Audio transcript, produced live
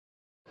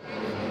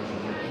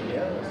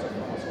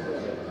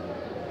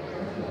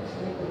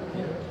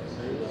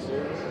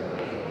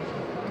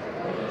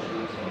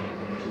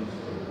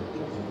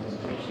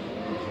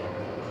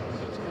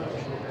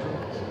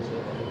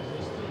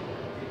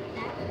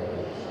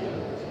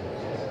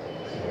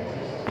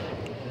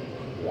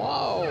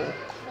Whoa,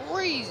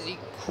 crazy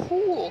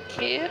cool,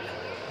 kid.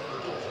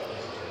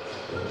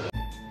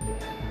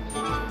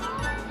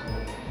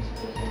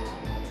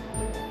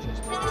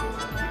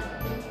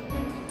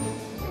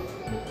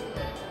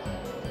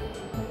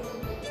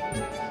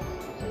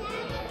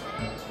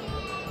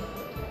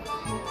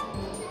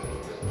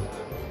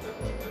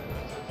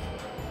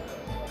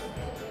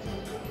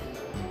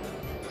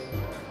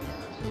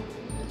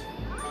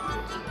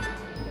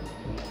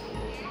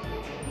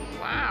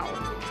 Wow.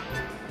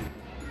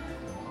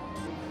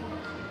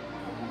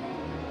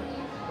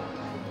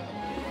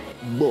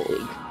 Boy.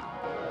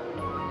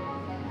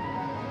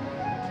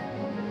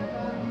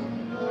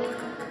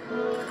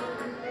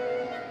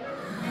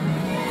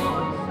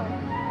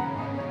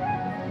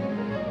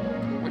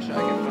 Wish I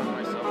could find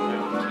myself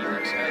around the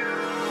T-Rex head.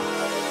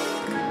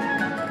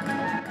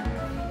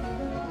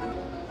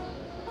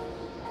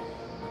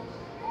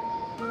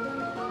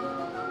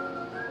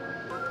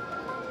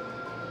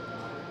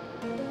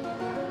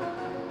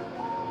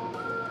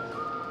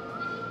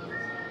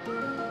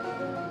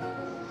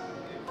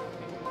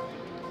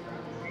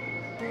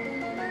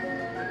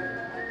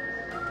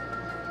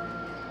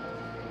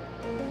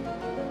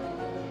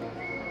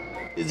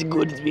 It's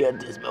good to be on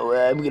this, but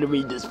I'm gonna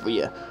read this for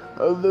you.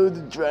 Although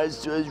the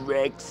Tyrannosaurus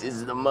Rex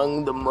is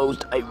among the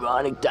most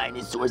ironic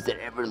dinosaurs that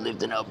ever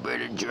lived in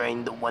Alberta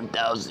during the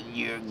 1,000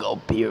 year ago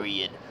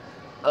period.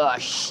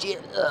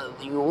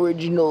 The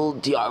original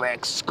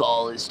T-Rex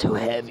skull is too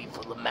heavy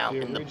for the mount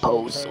in the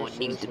post, so it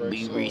needs to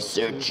be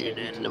researched,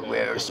 and the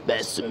rare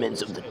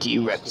specimens of the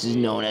T-Rex is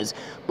known as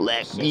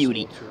Black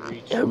Beauty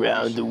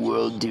around the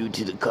world due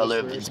to the color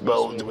of its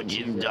bones, which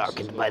is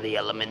darkened by the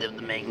element of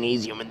the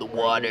magnesium in the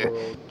water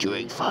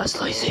during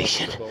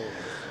fossilization.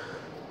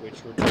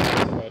 Which were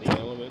darkened by the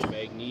element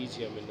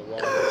magnesium in the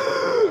water during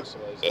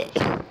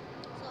fossilization.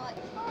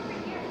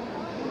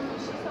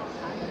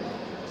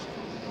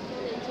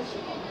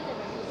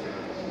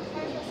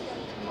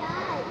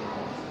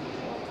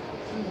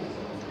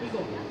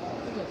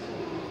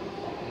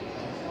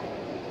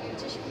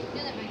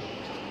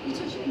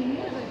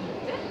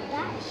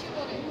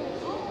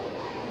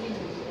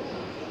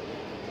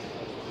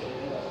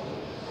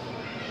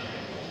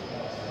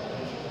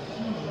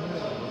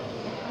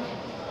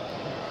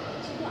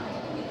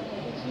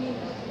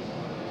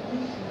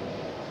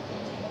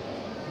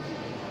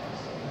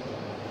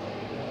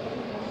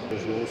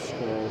 There's no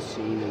skull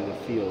seen in the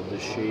field. The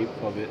shape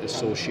of it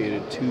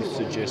associated tooth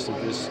suggests that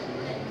this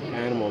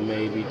animal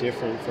may be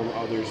different from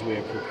others we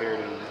have prepared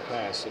in the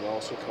past. It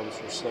also comes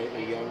from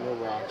slightly younger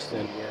rocks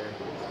than where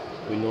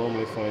we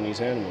normally find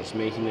these animals,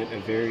 making it a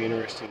very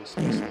interesting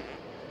specimen.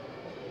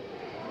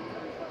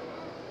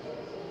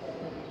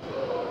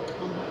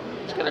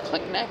 Just gotta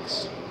click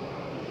next.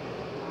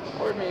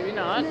 Or maybe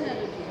not.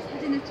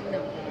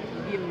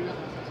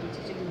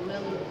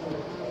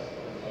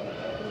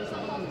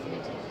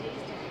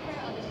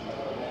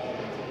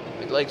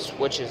 It like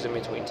switches in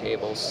between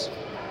tables.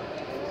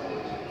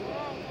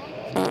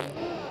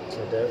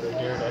 So that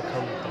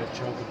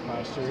chunk of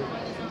plaster.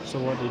 So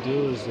what they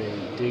do is they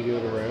dig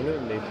out around it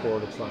and they pour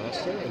the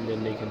plaster, and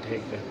then they can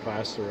take the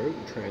plaster out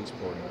and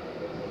transport it.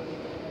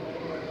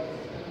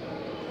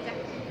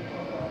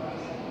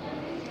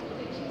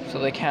 So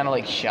they kind of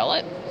like shell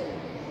it?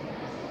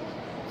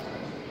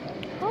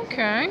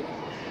 Okay.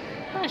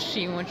 I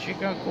see what you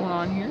got going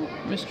on here,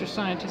 Mr.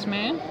 Scientist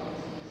Man.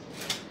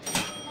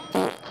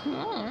 Oh.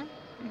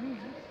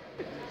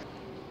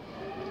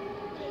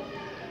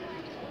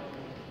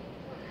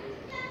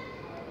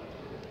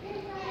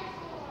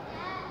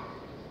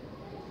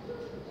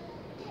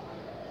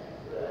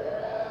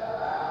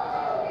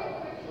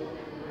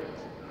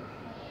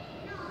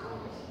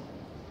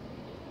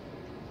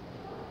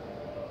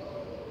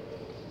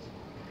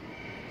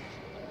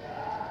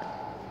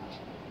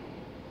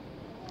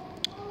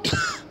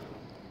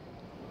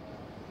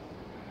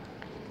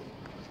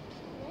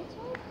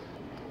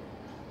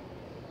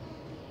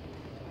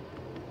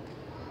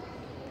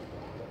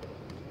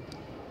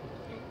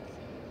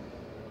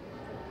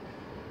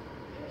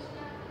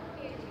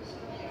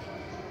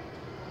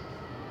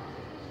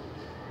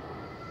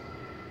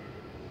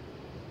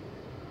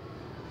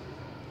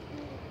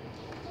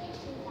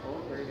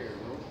 Right here,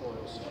 no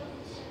foils.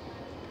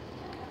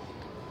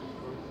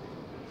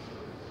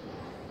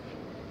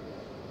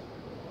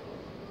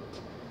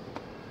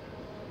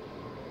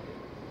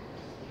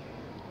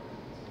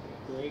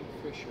 Greg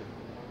Fisher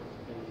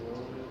and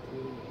Warren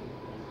Coon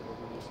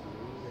uncovered this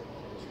marine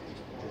reptiles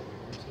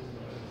during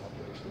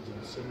operations in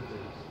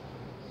Singapore,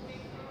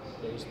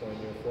 based on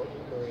near Fort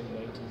McMurray in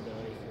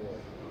 1994.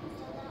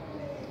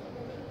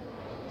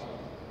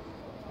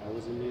 I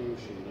was in the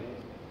ocean, yeah.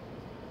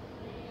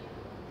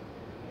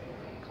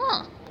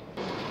 Huh.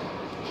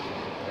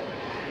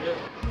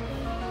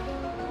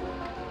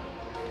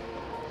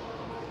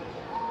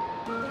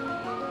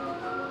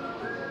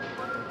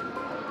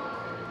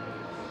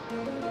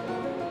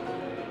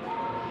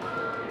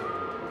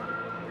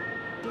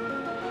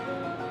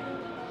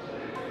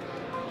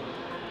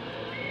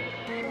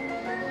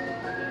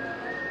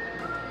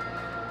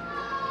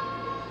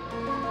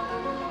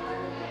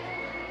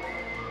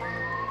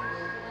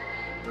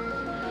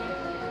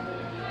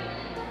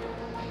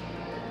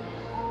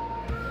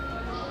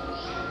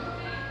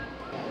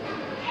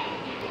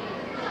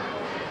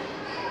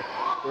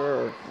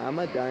 Grr, I'm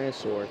a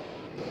dinosaur.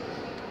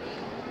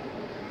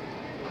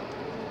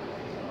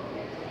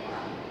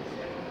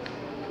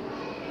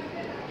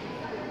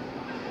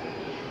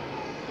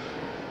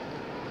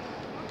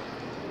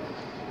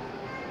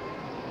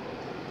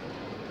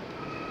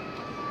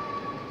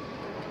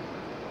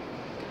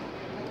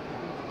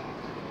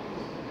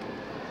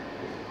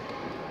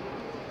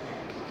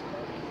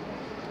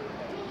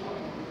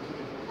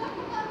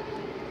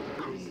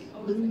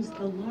 Looms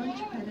the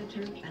large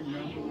predator and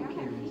rumble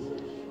carries.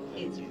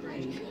 Its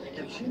prey,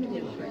 the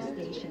primitive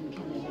crustacean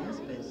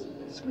Canaspis,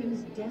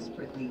 swims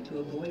desperately to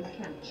avoid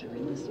capture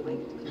in the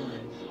spiked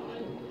claws.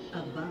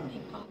 Above,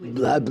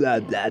 Blah, blah,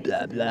 blah,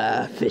 blah,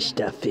 blah. Fish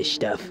stuff, fish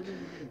stuff.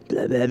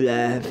 Blah, blah,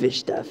 blah. Fish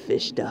stuff,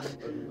 fish stuff.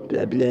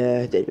 Blah,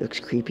 blah. That looks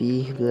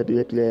creepy. Blah,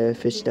 blah, blah.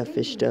 Fish stuff,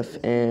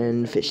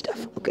 and fish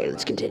stuff. Okay,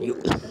 let's continue.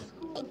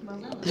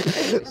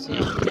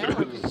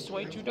 It's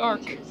way too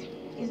dark.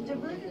 is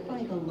diverted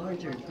by the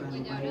larger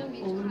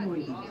trilobite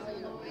Olamoides.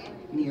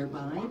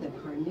 Nearby, the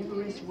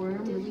carnivorous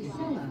worm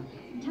Lucilla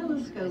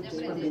telescopes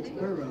from its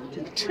burrow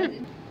to the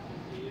planet.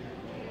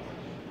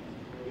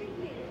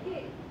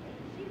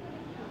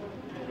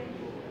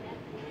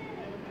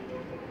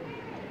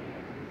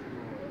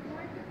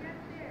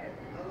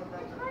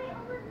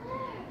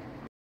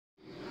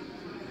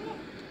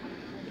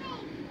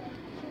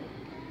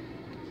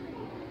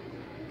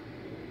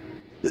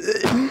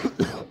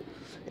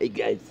 Hey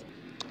guys,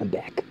 I'm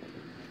back.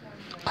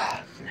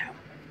 Now,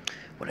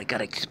 what I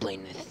gotta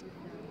explain is,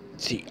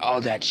 see, all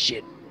that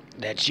shit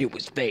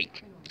was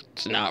fake.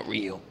 It's not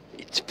real.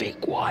 It's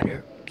fake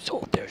water.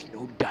 So there's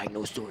no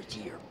dinosaurs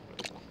here.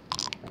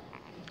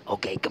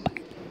 Okay,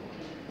 goodbye.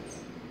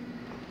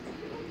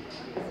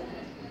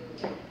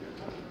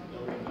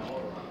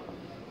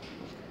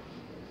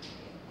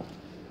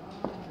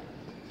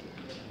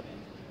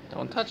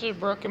 Don't touch it,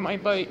 Brooke. It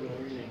might bite.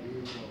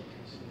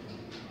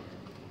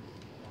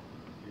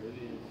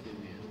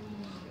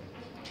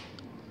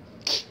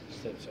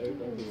 Steps out of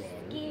the water.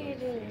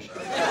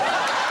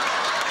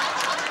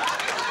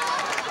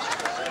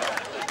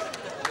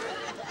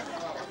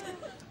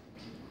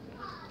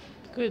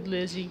 Good,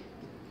 Lizzie.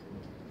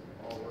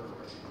 So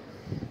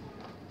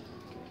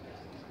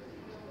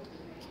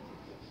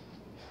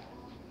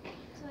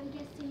I'm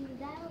guessing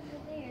that over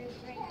there is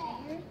right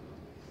there.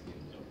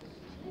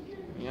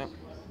 Yep.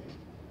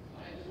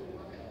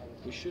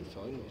 We should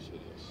find those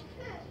videos.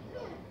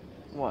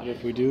 What? But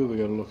if we do, we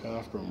gotta look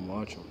after them and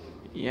watch them.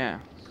 Yeah.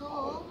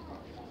 Cool.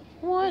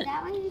 What? Is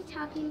that why he's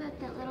talking about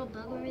that little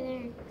bug over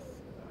there?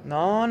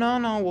 No, no,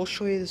 no. We'll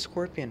show you the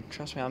scorpion.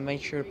 Trust me, I'll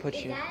make sure to put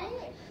Is you. that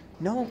it?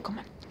 No, come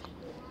on.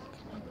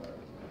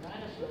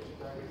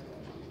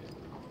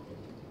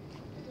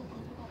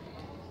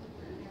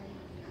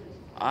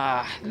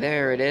 Ah,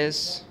 there it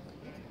is.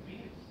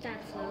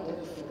 That's not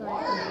a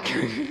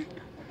scorpion.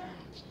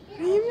 What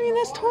do you mean?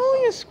 That's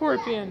totally a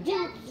scorpion.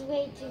 That's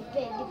way too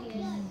big to be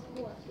a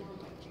scorpion.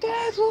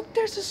 Dad, look,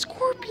 there's a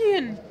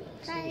scorpion.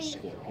 That is-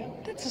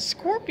 That's a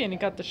scorpion. It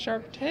got the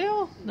sharp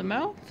tail, the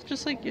mouth,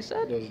 just like you It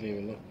said. doesn't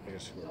even look like a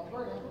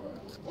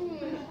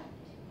scorpion.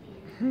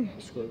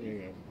 A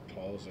scorpion got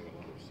claws like a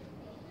lobster.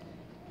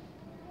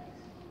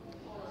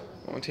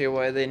 I want to tell you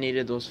why they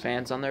needed those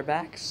fans on their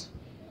backs.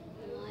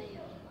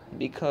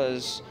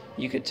 Because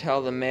you could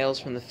tell the males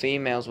from the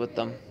females with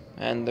them,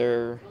 and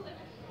they're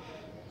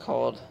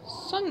called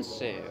sun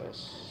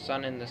sails.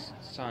 Sun in the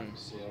sun.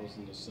 Sails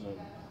in the sun.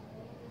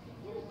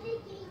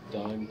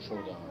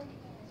 Dimetrodon.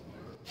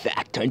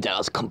 Fact, turns out I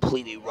was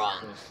completely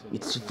wrong.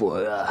 It's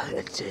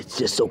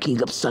just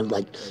soaking up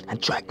sunlight,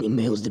 attracting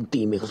males and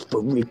females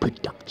for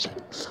reproduction.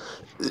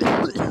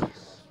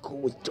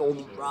 Cole was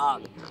totally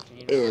wrong.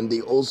 And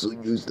they also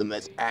use them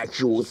as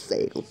actual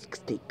sails,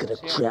 because they could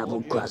have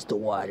traveled across the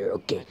water.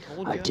 Okay,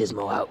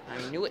 Artismo out.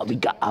 I knew it.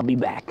 I'll be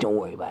back, don't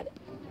worry about it.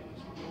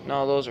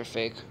 No, those are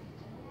fake.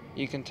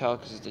 You can tell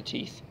because of the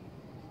teeth.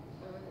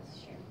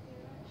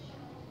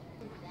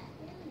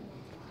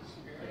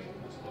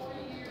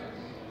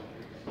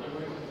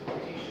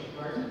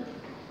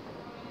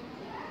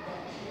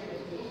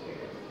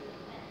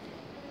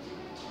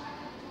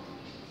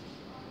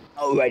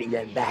 Alrighty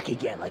then, back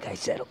again, like I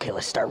said. Okay,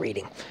 let's start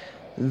reading.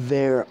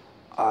 There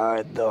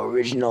are the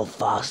original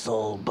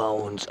fossil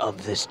bones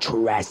of this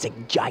Jurassic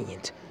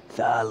giant.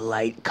 The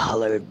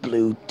light-colored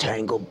blue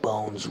tangled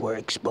bones were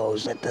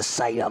exposed at the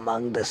site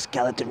among the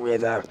Skeleton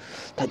River.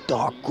 The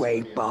dark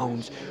gray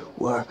bones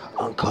were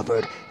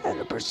uncovered at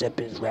the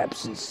precipitous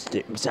reps and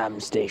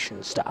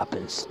station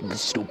stopping.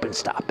 Stupid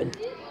stopping.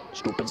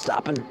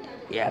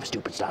 Yeah,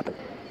 stupid stopping.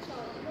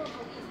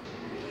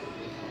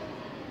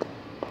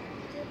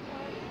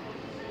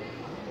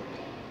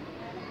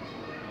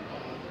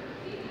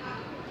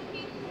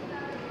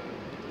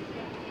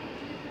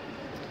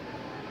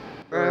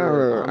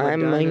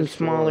 I'm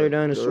smaller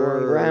dinosaur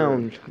on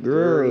ground.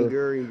 Grr.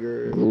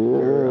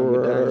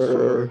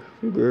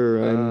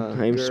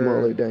 I'm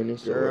smaller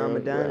dinosaur. I'm a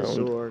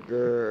dinosaur.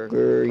 Grr.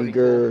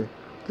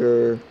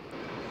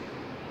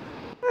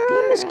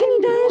 I'm a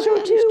skinny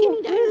dinosaur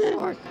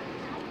too.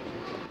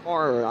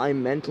 Or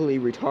I'm mentally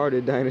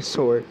retarded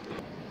dinosaur.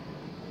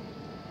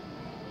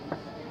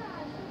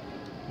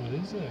 What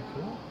is that?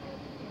 Cool.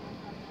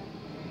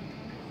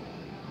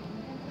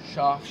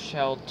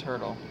 Soft-shelled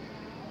turtle.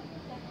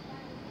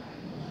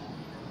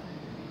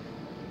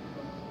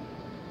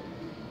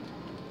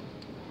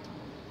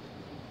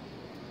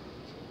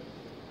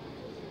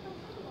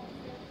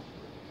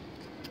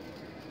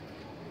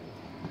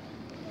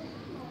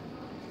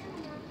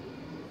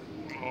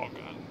 Oh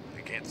god,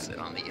 I can't sit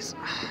on these.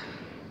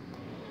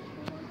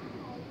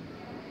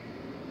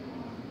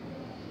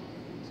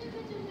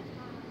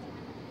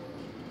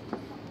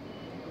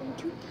 I'm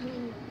too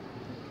tiny.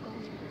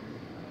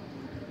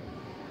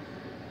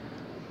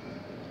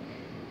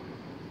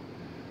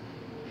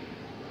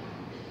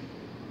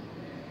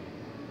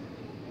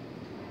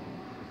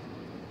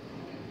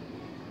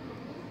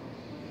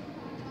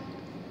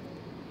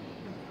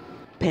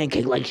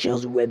 Pancake-like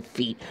shells, webbed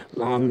feet,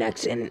 long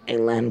necks, and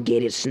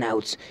elongated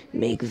snouts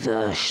make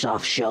the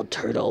soft-shelled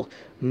turtle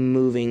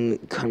moving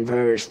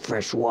converse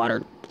fresh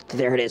water.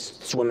 There it is,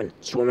 swimming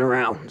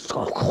around. It's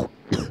all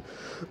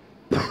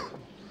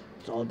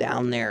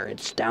down there.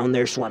 It's down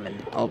there swimming.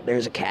 Oh,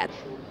 there's a cat.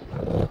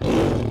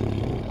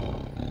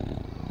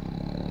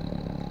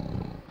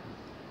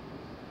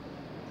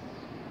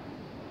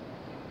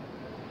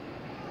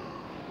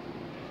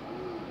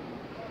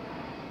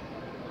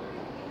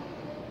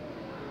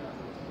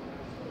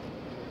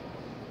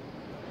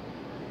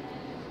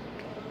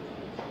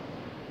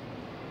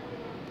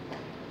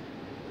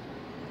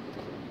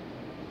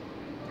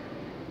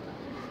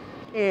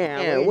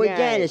 Yeah, we're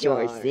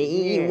dinosaurs,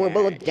 see? We're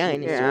both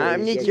dinosaurs. Yeah,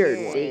 I'm the third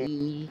one.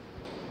 See?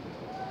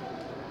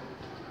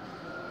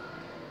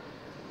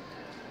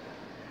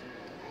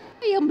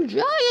 I am a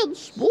giant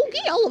spooky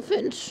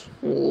elephant.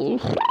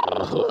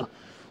 Oh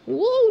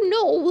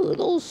no,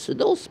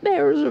 those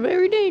bears are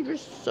very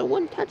dangerous. So I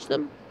wouldn't touch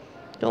them.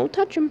 Don't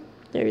touch them.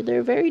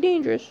 They're very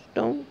dangerous.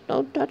 Don't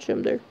touch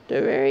them. They're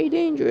very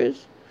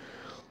dangerous.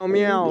 Oh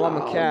meow, I'm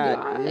a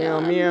cat. Meow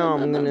meow,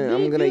 I'm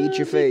gonna eat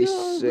your face.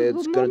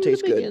 It's gonna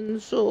taste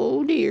good.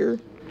 So dear.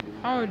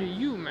 How do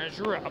you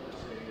measure up?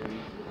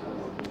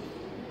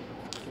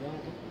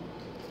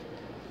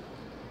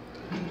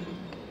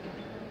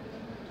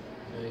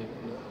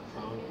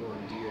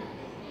 Deer.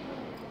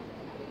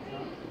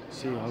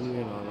 See,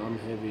 I'm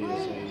heavy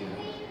as a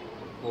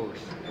horse.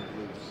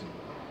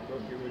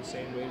 Look, you're the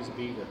same weight as a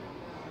beaver.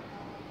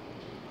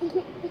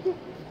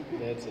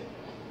 That's it.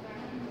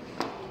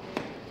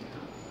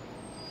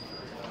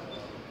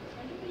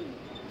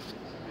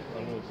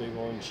 I'm a big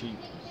orange sheep.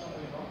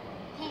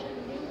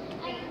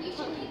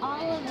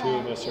 All of Two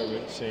of them. us are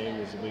the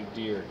same as a big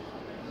deer.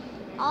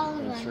 All of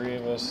And them. three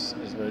of us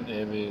is about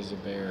heavy as a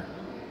bear.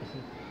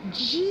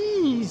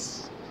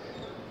 Jeez.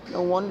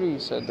 No wonder you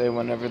said that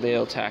whenever they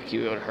attack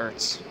you, it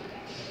hurts.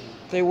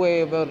 They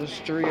weigh about as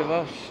three of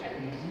us.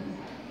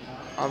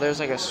 Oh, there's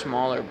like a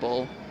smaller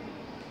bull.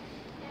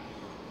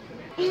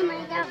 Oh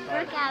my god,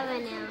 Brook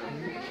Avenue.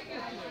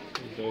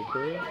 Is that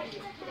cool?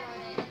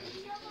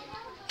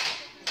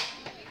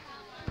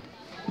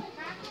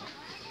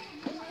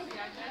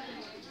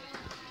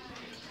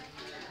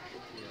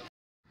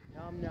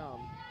 Nom nom,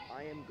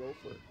 I am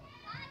Gopher.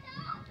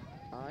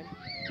 I'm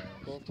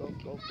Gopher.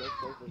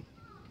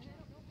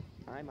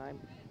 I'm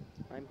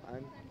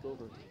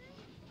Gopher.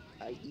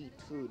 I eat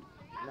food.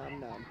 Nom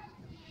nom.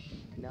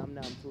 Nom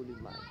nom, food is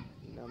mine.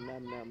 Nom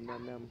nom nom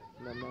nom nom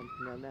nom nom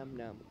nom nom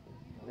nom.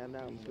 Nom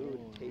nom, food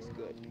tastes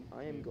good.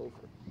 I am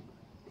Gopher.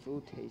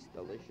 Food tastes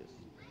delicious.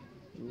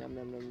 Nom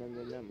nom nom nom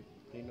nom nom.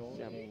 You know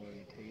Nom.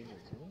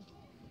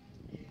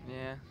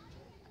 Yeah.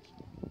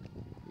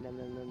 Nom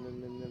nom nom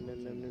nom nom nom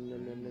nom nom nom nom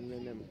nom nom nom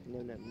nom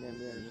nom nom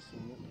nom.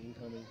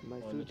 My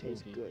food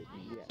tastes good.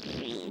 Yeah. I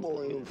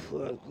am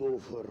fat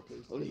Gopher.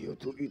 I'm here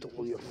to eat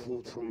all your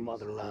food from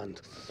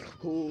motherland.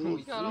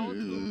 We got all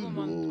two of them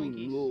on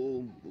Twinkies.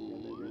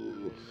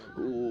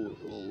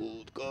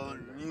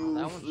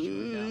 That one's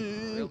chewing down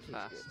real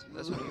fast.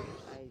 This one you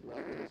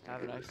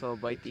have a nice little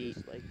bite to eat.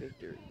 Tastes like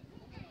victory.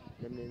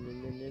 Nom nom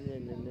nom nom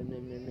nom nom nom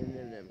nom nom nom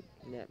nom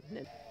nom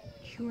nom.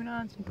 Chewing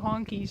on some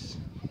Twinkies.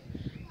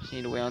 Just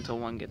need to wait until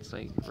one gets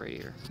like right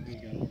here. He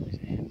got all his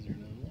hands or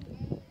not.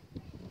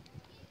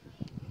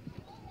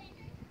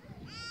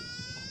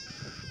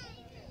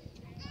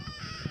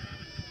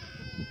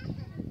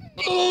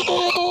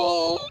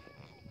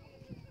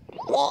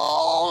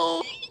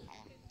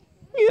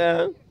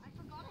 Yeah,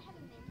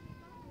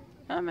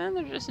 man,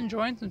 they're just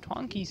enjoying some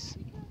Twinkies.